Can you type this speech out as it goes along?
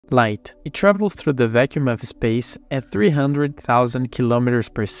Light. It travels through the vacuum of space at 300,000 kilometers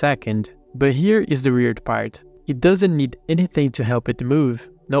per second. But here is the weird part. It doesn't need anything to help it move.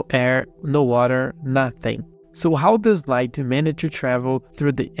 No air, no water, nothing. So how does light manage to travel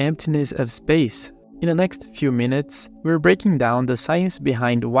through the emptiness of space? In the next few minutes, we're breaking down the science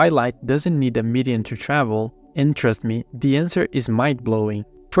behind why light doesn't need a medium to travel. And trust me, the answer is mind-blowing.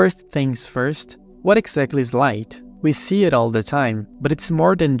 First things first, what exactly is light? We see it all the time, but it's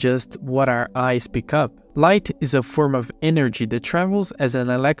more than just what our eyes pick up. Light is a form of energy that travels as an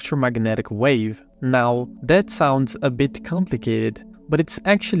electromagnetic wave. Now, that sounds a bit complicated, but it's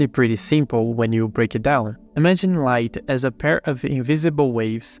actually pretty simple when you break it down. Imagine light as a pair of invisible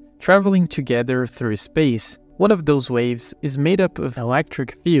waves traveling together through space. One of those waves is made up of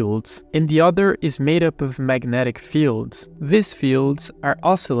electric fields, and the other is made up of magnetic fields. These fields are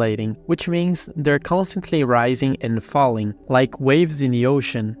oscillating, which means they're constantly rising and falling, like waves in the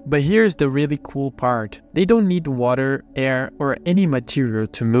ocean. But here's the really cool part. They don't need water, air, or any material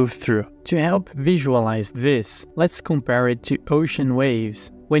to move through. To help visualize this, let's compare it to ocean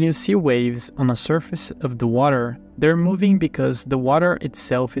waves. When you see waves on the surface of the water, they're moving because the water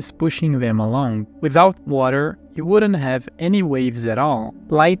itself is pushing them along. Without water, you wouldn't have any waves at all.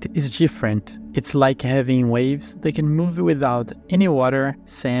 Light is different. It's like having waves that can move without any water,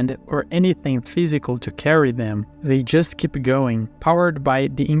 sand, or anything physical to carry them. They just keep going, powered by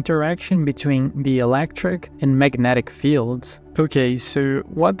the interaction between the electric and magnetic fields. Okay, so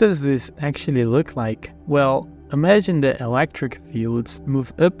what does this actually look like? Well, imagine the electric fields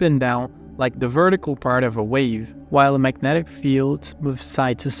move up and down like the vertical part of a wave, while magnetic fields move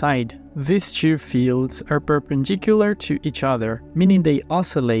side to side. These two fields are perpendicular to each other, meaning they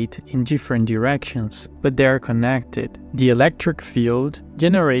oscillate in different directions, but they are connected. The electric field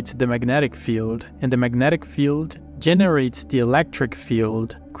generates the magnetic field, and the magnetic field generates the electric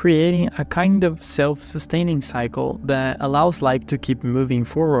field, creating a kind of self-sustaining cycle that allows light to keep moving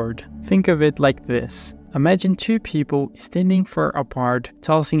forward. Think of it like this. Imagine two people standing far apart,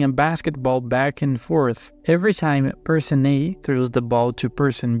 tossing a basketball back and forth. Every time person A throws the ball to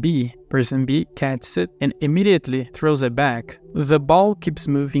person B catches it and immediately throws it back. The ball keeps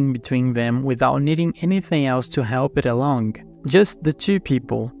moving between them without needing anything else to help it along. Just the two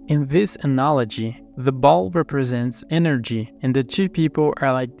people. In this analogy, the ball represents energy, and the two people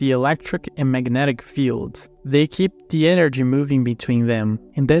are like the electric and magnetic fields. They keep the energy moving between them,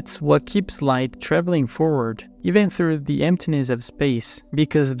 and that's what keeps light traveling forward, even through the emptiness of space,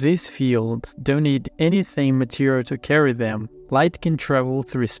 because these fields don't need anything material to carry them. Light can travel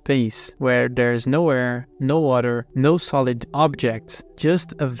through space, where there's no air, no water, no solid objects,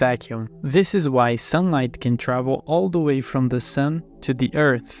 just a vacuum. This is why sunlight can travel all the way from the sun to the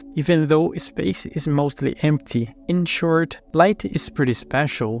earth, even though space is mostly empty. In short, light is pretty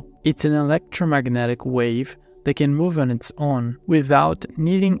special. It's an electromagnetic wave that can move on its own, without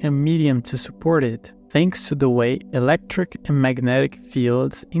needing a medium to support it, thanks to the way electric and magnetic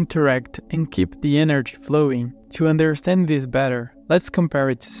fields interact and keep the energy flowing. To understand this better, let's compare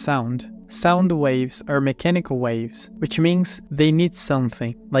it to sound. Sound waves are mechanical waves, which means they need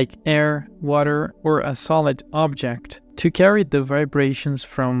something, like air, water, or a solid object, to carry the vibrations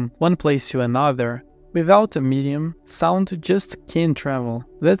from one place to another. Without a medium, sound just can't travel.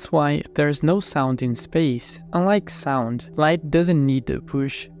 That's why there's no sound in space. Unlike sound, light doesn't need to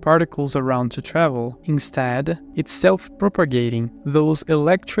push particles around to travel. Instead, it's self-propagating. Those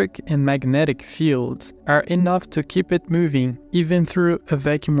electric and magnetic fields are enough to keep it moving, even through a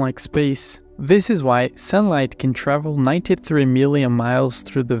vacuum-like space. This is why sunlight can travel 93 million miles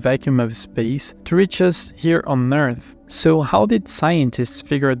through the vacuum of space to reach us here on Earth. So how did scientists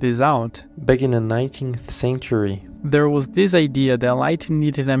figure this out? Back in the 19th century, there was this idea that light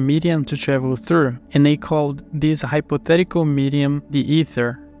needed a medium to travel through, and they called this hypothetical medium the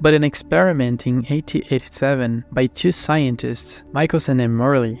ether. But an experiment in 1887 by two scientists,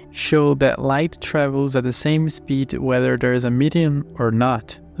 Michelson-Morley, showed that light travels at the same speed whether there is a medium or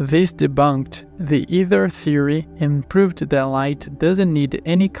not. This debunked the ether theory and proved that light doesn't need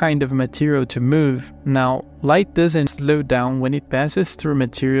any kind of material to move. Now, light doesn't slow down when it passes through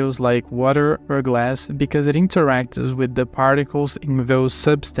materials like water or glass because it interacts with the particles in those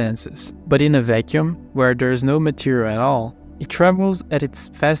substances. But in a vacuum, where there's no material at all, it travels at its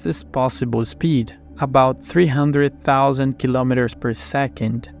fastest possible speed, about 300,000 kilometers per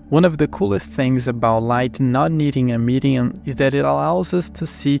second. One of the coolest things about light not needing a medium is that it allows us to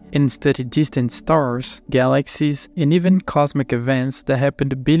see and study distant stars, galaxies, and even cosmic events that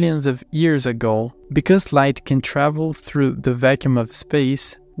happened billions of years ago. Because light can travel through the vacuum of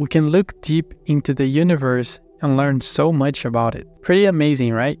space, we can look deep into the universe and learn so much about it. Pretty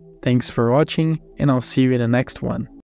amazing, right? Thanks for watching, and I'll see you in the next one.